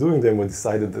actually doing them, we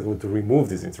decided to remove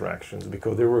these interactions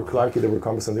because they were clunky, they were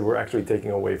cumbersome, they were actually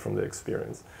taking away from the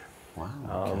experience. Wow.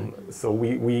 Okay. So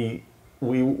we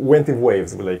went in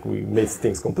waves. We made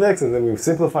things complex, and then we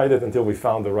simplified it until we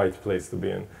found the right place to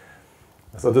be in.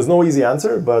 So there's no easy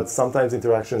answer, but sometimes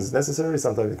interaction is necessary,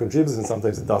 sometimes it contributes, and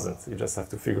sometimes it doesn't. You just have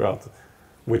to figure out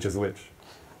which is which.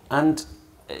 And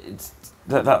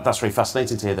that's really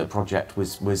fascinating to hear that project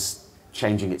was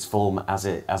changing its form as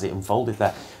it unfolded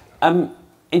there.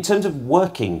 In terms of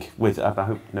working with, I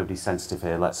hope nobody's sensitive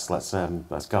here. Let's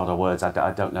guard our words.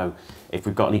 I don't know if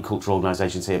we've got any cultural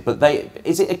organisations here, but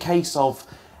is it a case of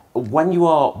when you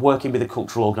are working with a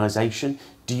cultural organisation,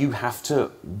 do you have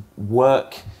to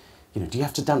work? Do you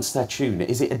have to dance their tune?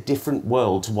 Is it a different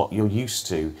world to what you're used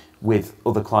to with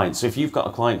other clients? So if you've got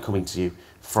a client coming to you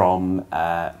from,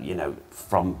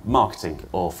 from marketing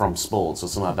or from sports or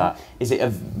something like that, is it a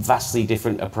vastly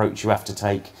different approach you have to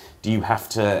take? Do you have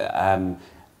to,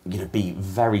 be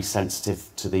very sensitive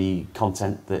to the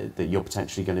content that you're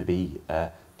potentially going to be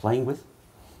playing with?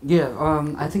 Yeah,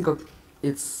 I think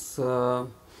it's a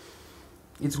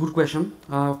good question.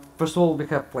 First of all, we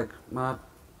have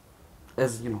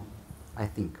as you know, I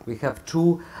think we have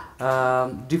two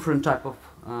different type of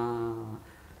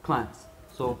clients.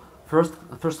 So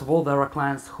first of all, there are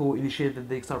clients who initiated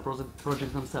the XR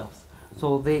project themselves.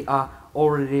 So they are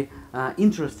already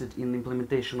interested in the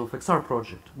implementation of XR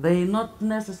project. They not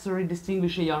necessarily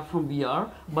distinguish AR from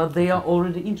VR, but they are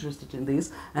already interested in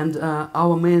this. And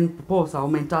our main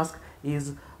task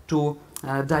is to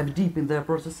dive deep in their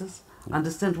processes,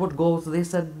 understand what goals they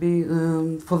set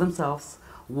for themselves,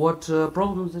 what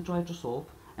problems they try to solve,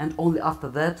 and only after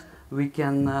that we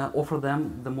can offer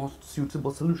them the most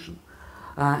suitable solution.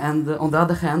 And on the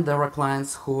other hand, there are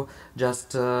clients who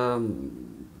just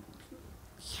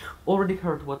already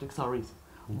heard what XR is,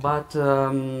 but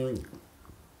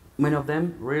many of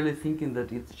them really thinking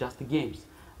that it's just a games.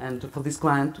 And for this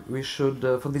client, we should,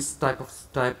 for this type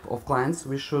of clients,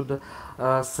 we should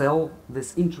sell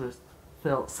this interest,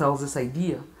 sell this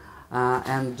idea,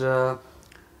 and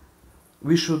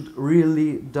we should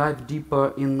really dive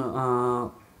deeper in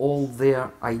all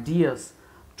their ideas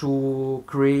to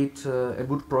create a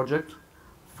good project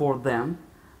for them,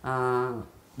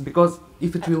 because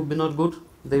if it will be not good,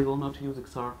 they will not use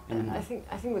XR anymore.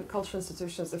 I think with cultural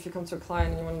institutions, if you come to a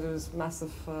client and you want to do this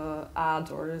massive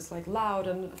ad or it's like loud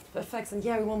and effects and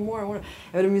yeah, we want more.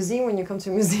 At a museum, when you come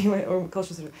to a museum or cultural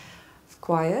institution,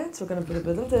 quiet, we're going to put a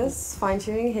bit of this,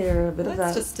 fine-tuning here, a bit of that.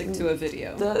 Let's just stick to a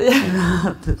video.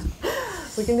 Yeah.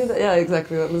 We can do that, yeah,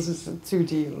 exactly. This is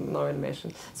 2D, no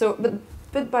animation. So, but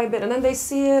bit by bit, and then they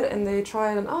see it and they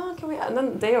try it, and can we? And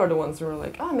then they are the ones who are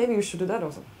like, maybe we should do that.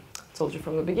 Also, told you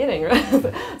from the beginning, right?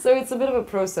 So it's a bit of a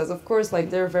process. Of course,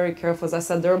 they're very careful. As I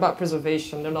said, they're about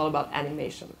preservation. They're not about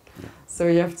animation. Yeah. So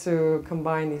you have to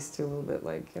combine these two a little bit,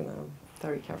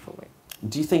 very carefully.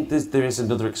 Do you think there is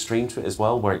another extreme to it as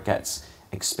well, where it gets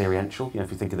experiential? If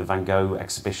you think of the Van Gogh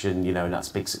exhibition, and that's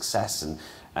a big success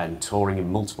and touring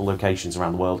in multiple locations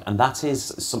around the world, and that is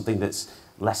something that's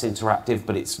less interactive,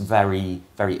 but it's very,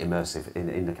 very immersive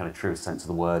in the kind of truest sense of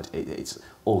the word. It's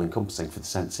all-encompassing for the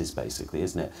senses, basically,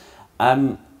 isn't it?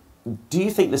 Do you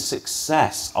think the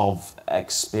success of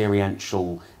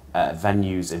experiential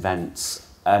venues, events,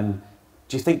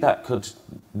 do you think that could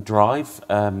drive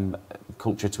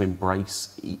culture to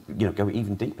embrace, go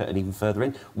even deeper and even further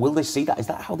in? Will they see that? Is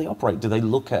that how they operate? Do they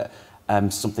look at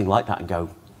something like that and go,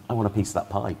 I want a piece of that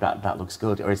pie, that looks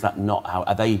good? Or is that not how,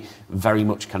 are they very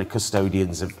much kind of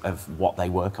custodians of what they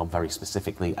work on very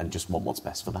specifically and just want what's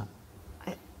best for them?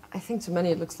 I think to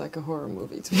many it looks like a horror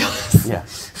movie, to be honest. Yeah.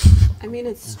 I mean,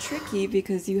 it's tricky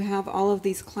because you have all of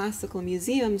these classical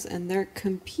museums and they're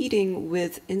competing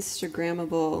with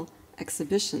Instagrammable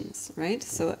exhibitions, right?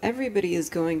 So everybody is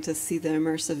going to see the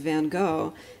immersive Van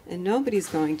Gogh and nobody's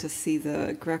going to see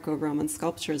the Greco-Roman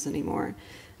sculptures anymore.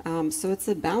 So it's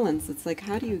a balance. It's like,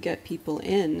 how do you get people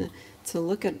in to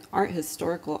look at art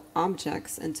historical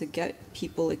objects and to get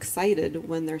people excited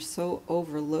when they're so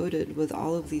overloaded with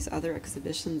all of these other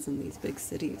exhibitions in these big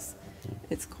cities?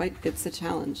 It's a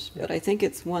challenge, but I think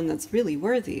it's one that's really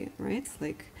worthy, right? It's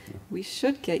like, we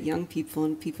should get young people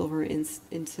and people who are into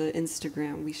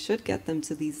Instagram. We should get them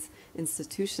to these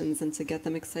institutions and to get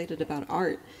them excited about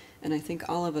art. And I think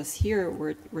all of us here,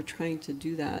 we're trying to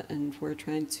do that, and we're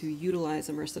trying to utilize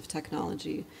immersive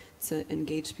technology to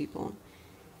engage people.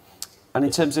 And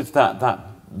in terms of that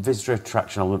visitor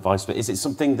attraction element, Weis, is it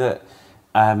something that,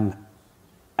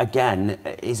 again,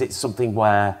 is it something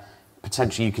where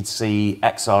potentially you could see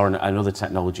XR and other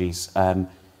technologies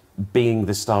being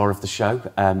the star of the show?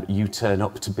 You turn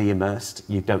up to be immersed,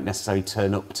 you don't necessarily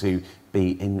turn up to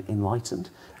be enlightened.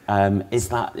 Is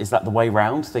that the way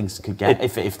round things could get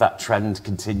if that trend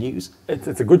continues?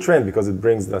 It's a good trend because it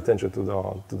brings the attention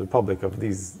to the public of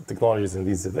these technologies and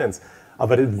these events.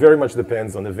 But it very much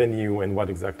depends on the venue and what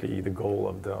exactly the goal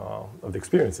of the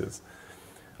experience is.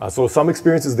 So some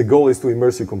experiences, the goal is to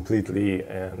immerse you completely,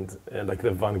 and like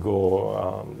the Van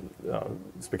Gogh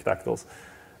spectacles.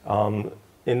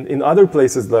 In other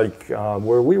places, like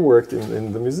where we worked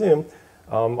in the museum,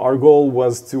 our goal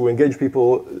was to engage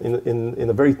people in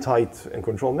a very tight and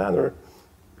controlled manner.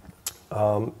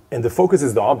 And the focus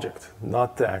is the object,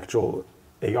 not the actual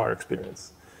AR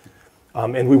experience.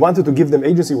 And we wanted to give them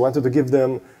agency, we wanted to give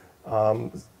them,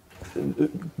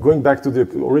 going back to the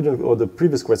original or the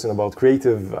previous question about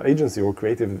creative agency or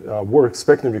creative work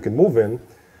spectrum you can move in.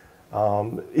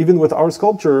 Even with our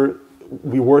sculpture,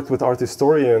 we worked with art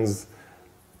historians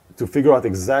to figure out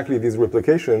exactly these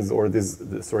replications or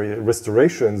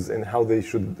restorations and how they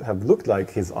should have looked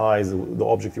like. His eyes, the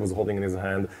object he was holding in his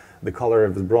hand, the color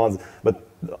of the bronze, but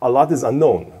a lot is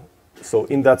unknown. So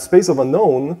in that space of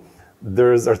unknown,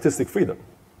 there's artistic freedom,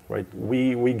 right?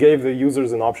 We gave the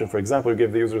users an option, for example, we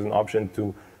gave the users an option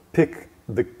to pick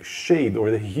the shade or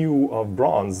the hue of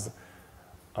bronze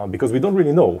because we don't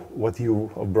really know what hue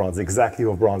of bronze, exact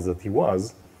hue of bronze that he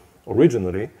was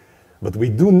originally, but we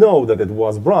do know that it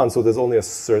was bronze, so there's only a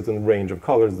certain range of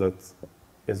colors that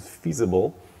is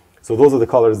feasible. So those are the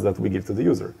colors that we give to the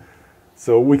user.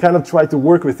 So we kind of try to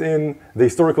work within the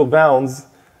historical bounds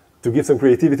to give some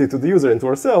creativity to the user and to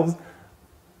ourselves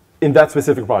in that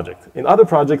specific project. In other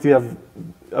projects, you have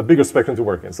a bigger spectrum to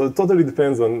work in. So it totally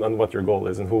depends on what your goal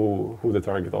is and who the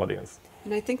target audience.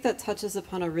 And I think that touches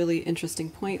upon a really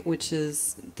interesting point, which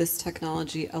is this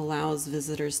technology allows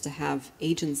visitors to have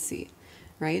agency,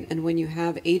 right? And when you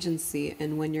have agency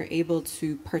and when you're able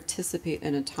to participate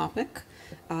in a topic,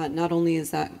 not only is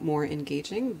that more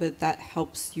engaging, but that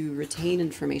helps you retain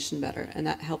information better, and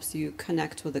that helps you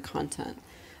connect with the content.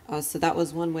 So that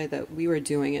was one way that we were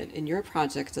doing it in your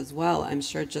project as well. I'm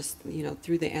sure just,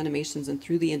 through the animations and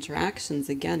through the interactions,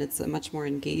 again, it's a much more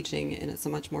engaging and it's a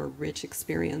much more rich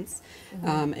experience.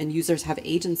 Mm-hmm. And users have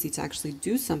agency to actually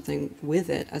do something with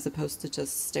it as opposed to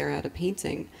just stare at a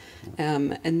painting.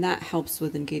 And that helps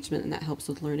with engagement and that helps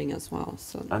with learning as well.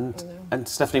 So. And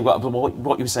Stefanie,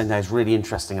 what you were saying there is really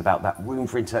interesting about that room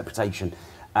for interpretation,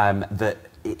 that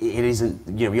it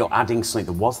isn't, you're adding something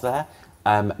that was there,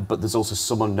 but there's also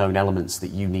some unknown elements that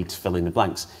you need to fill in the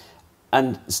blanks.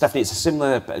 And Stefanie, it's a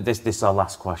similar, this is our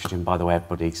last question, by the way,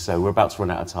 everybody, so we're about to run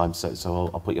out of time,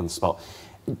 so I'll put you on the spot.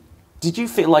 Did you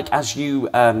feel like as you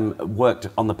worked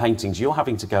on the paintings, you're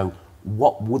having to go,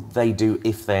 what would they do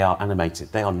if they are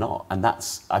animated? They are not, and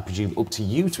that's, I presume, up to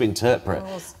you to interpret.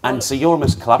 And so you're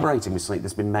almost collaborating with something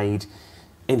that's been made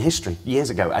in history, years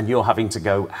ago, and you're having to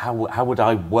go, how would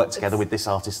I work together with this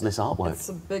artist and this artwork? It's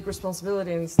a big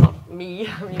responsibility, and it's not me.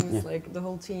 I mean, it's like the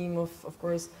whole team of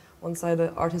course, one side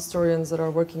the art historians that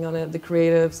are working on it, the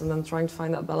creatives, and then trying to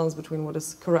find that balance between what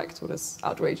is correct, what is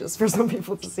outrageous for some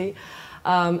people to see.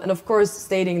 And of course,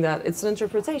 stating that it's an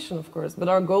interpretation, of course, but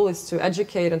our goal is to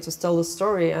educate and to tell the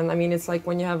story. And I mean, it's like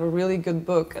when you have a really good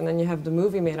book and then you have the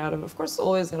movie made out of it, of course, it's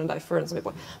always going to differ. And some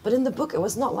people, but in the book, it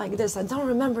was not like this. I don't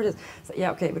remember this. So, yeah,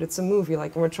 okay, but it's a movie.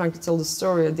 Like when we're trying to tell the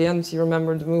story, at the end, you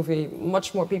remember the movie.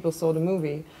 Much more people saw the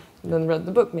movie than read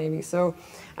the book, maybe. So,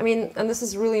 I mean, and this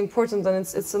is really important, and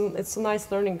it's a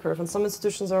nice learning curve. And some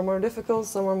institutions are more difficult,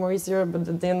 some are more easier, but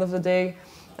at the end of the day,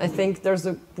 I think there's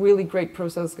a really great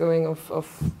process going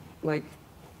of like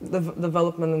the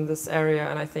development in this area,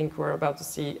 and I think we're about to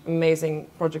see amazing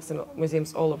projects in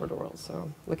museums all over the world.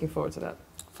 So looking forward to that.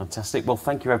 Fantastic. Well,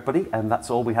 thank you, everybody, and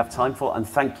that's all we have time for. And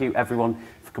thank you, everyone,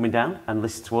 for coming down and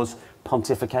listening to us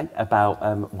pontificate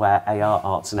about where AR,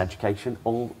 arts, and education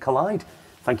all collide.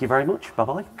 Thank you very much.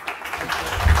 Bye-bye.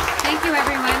 Thank you,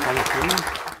 everyone. Thank you.